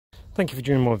Thank you for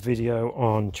joining my video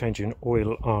on changing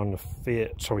oil on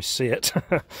SEAT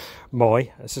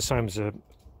Mii. It's the same as a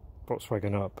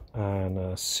Volkswagen Up and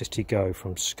a CityGO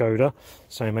from Skoda.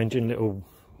 Same engine, little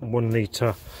 1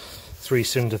 litre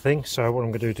 3-cylinder thing. So what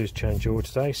I'm going to do is change oil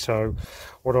today. So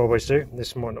what I always do,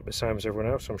 this might not be the same as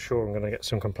everyone else, I'm sure I'm going to get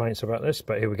some complaints about this,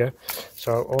 but here we go.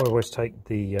 So I always take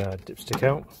the dipstick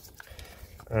out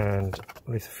and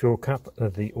leave the fuel cap,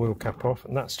 the oil cap off,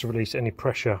 and that's to release any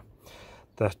pressure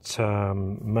that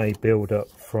may build up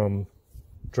from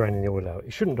draining the oil out.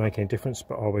 It shouldn't make any difference,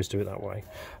 but I always do it that way.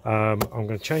 I'm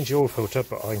going to change the oil filter,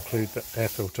 but I include the air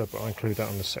filter, but I include that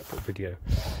on a separate video.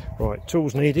 Right,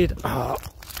 tools needed are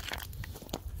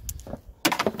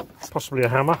possibly a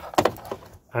hammer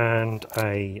and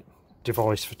a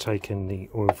device for taking the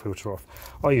oil filter off.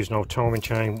 I use an old timing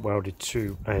chain welded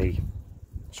to a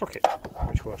socket,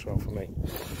 which works well for me.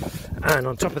 And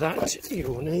on top of that, you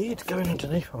will need, going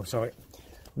underneath, oh sorry,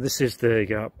 this is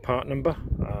the part number,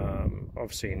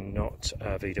 obviously not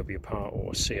a VW part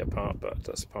or a SEAT part, but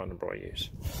that's the part number I use.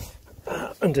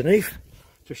 Underneath,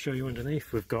 just show you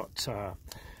underneath, we've got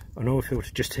an oil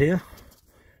filter just here,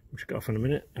 which I'll get off in a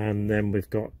minute, and then we've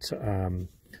got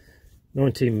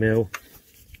 19mm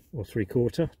or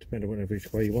 3/4, depending on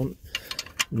which way you want,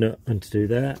 nut and to do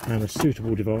there, and a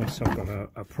suitable device. I've got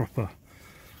a proper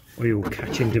oil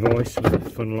catching device with a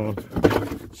funnel on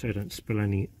so you don't spill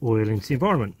any oil into the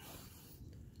environment.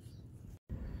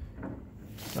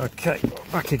 Okay,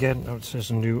 back again. Now it says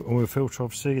a new oil filter,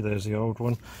 obviously. There's the old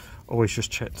one. Always just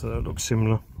check that it looks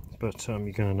similar, but you're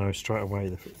going to know straight away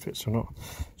if it fits or not.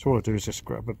 So all I do is just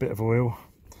grab a bit of oil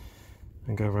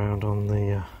and go around on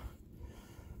the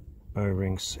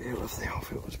O-ring seal of the oil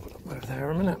filter. Put it over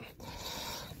there a minute.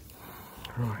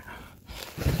 Right.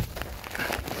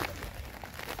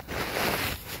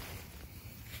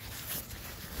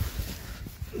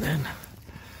 Then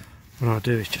what I'll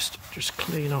do is just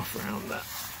clean off around that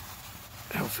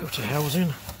oil filter housing.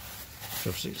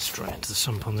 Obviously it's straight into the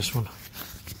sump on this one.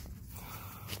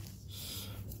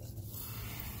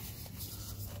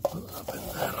 Put that up in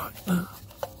there like that.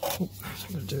 Oh, so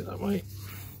I'm going to do it that way.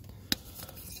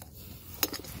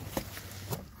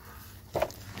 Go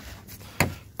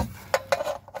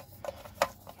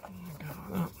like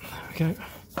that. There we go.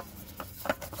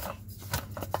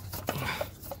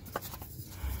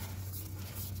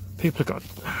 People have got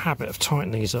a habit of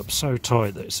tightening these up so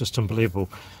tight that it's just unbelievable.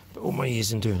 But all my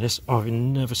years in doing this, I've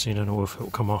never seen an oil filter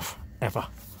come off, ever.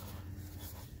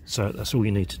 So that's all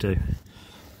you need to do.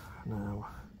 Now,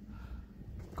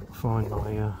 I've got to find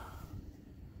my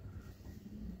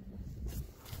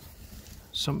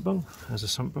sump bung. There's a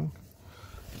sump bung.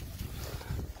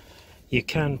 You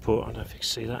can put, I don't know if you can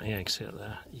see that, yeah, you can see it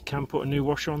there. You can put a new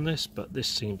washer on this, but this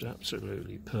seems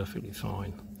absolutely perfectly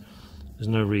fine. There's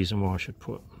no reason why I should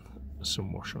put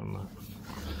some washer on that.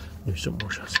 New sump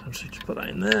washer, so just put that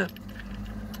in there.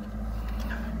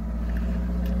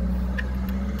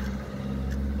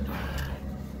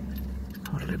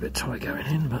 Got a little bit tight going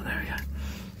in, but there we go.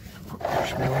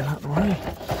 Push my oil out of the way.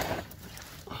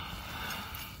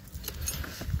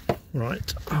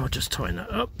 Right, I'll just tighten that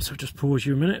up, so just pause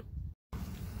you a minute.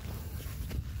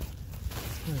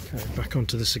 Okay, back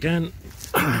onto this again.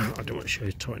 I don't want to show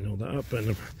you tightening all that up, but in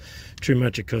the true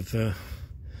magic of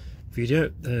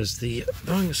video, there's the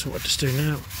bung. So what I just do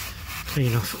now,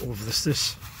 clean off all of this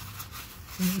just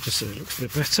so it looks a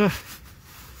bit better.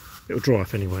 It'll dry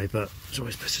off anyway, but it's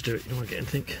always better to do it. You don't want to get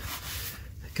anything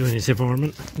going into the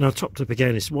environment. Now, topped up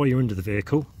again is while you're under the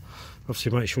vehicle,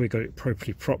 obviously make sure you got it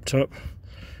properly propped up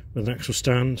with an axle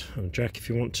stand and a jack if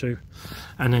you want to,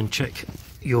 and then check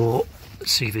your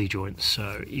CV joints.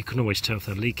 So you can always tell if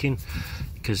they're leaking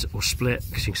or split,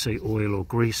 because you can see oil or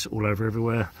grease all over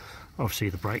everywhere. Obviously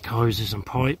the brake hoses and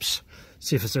pipes.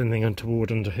 See if there's anything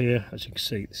untoward under here. As you can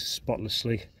see, this is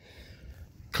spotlessly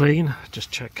clean. Just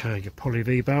check your poly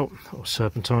V belt or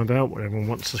serpentine belt, whatever one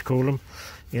wants to call them.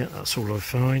 Yeah, that's all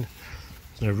fine.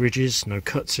 There's no ridges, no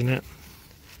cuts in it,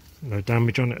 no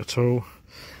damage on it at all.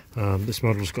 This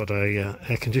model's got a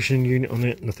air conditioning unit on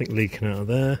it, nothing leaking out of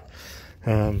there.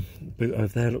 Boot over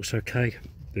there looks okay.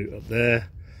 Boot up there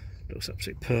looks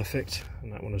absolutely perfect,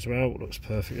 and that one as well looks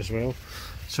perfect as well.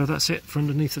 So that's it for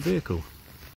underneath the vehicle.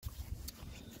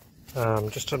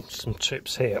 Just some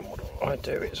tips here. What I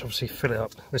do is obviously fill it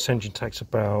up. This engine takes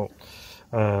about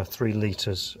 3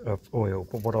 litres of oil,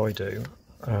 but what I do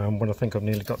when I think I've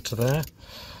nearly got to there,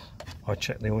 I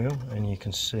check the oil, and you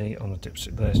can see on the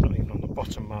dipstick there, it's not even on the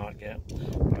bottom mark yet,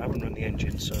 but I haven't run the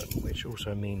engine certain, which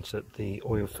also means that the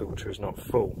oil filter is not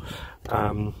full.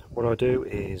 What I do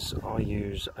is I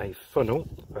use a funnel.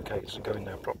 Okay, it doesn't go in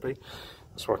there properly.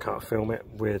 so I can't film it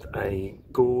with a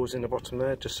gauze in the bottom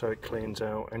there, just so it cleans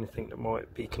out anything that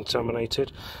might be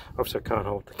contaminated. Obviously I can't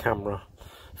hold the camera,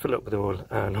 fill it up with oil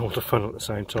and hold the funnel at the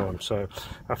same time, so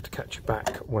I have to catch you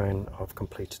back when I've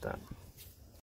completed that.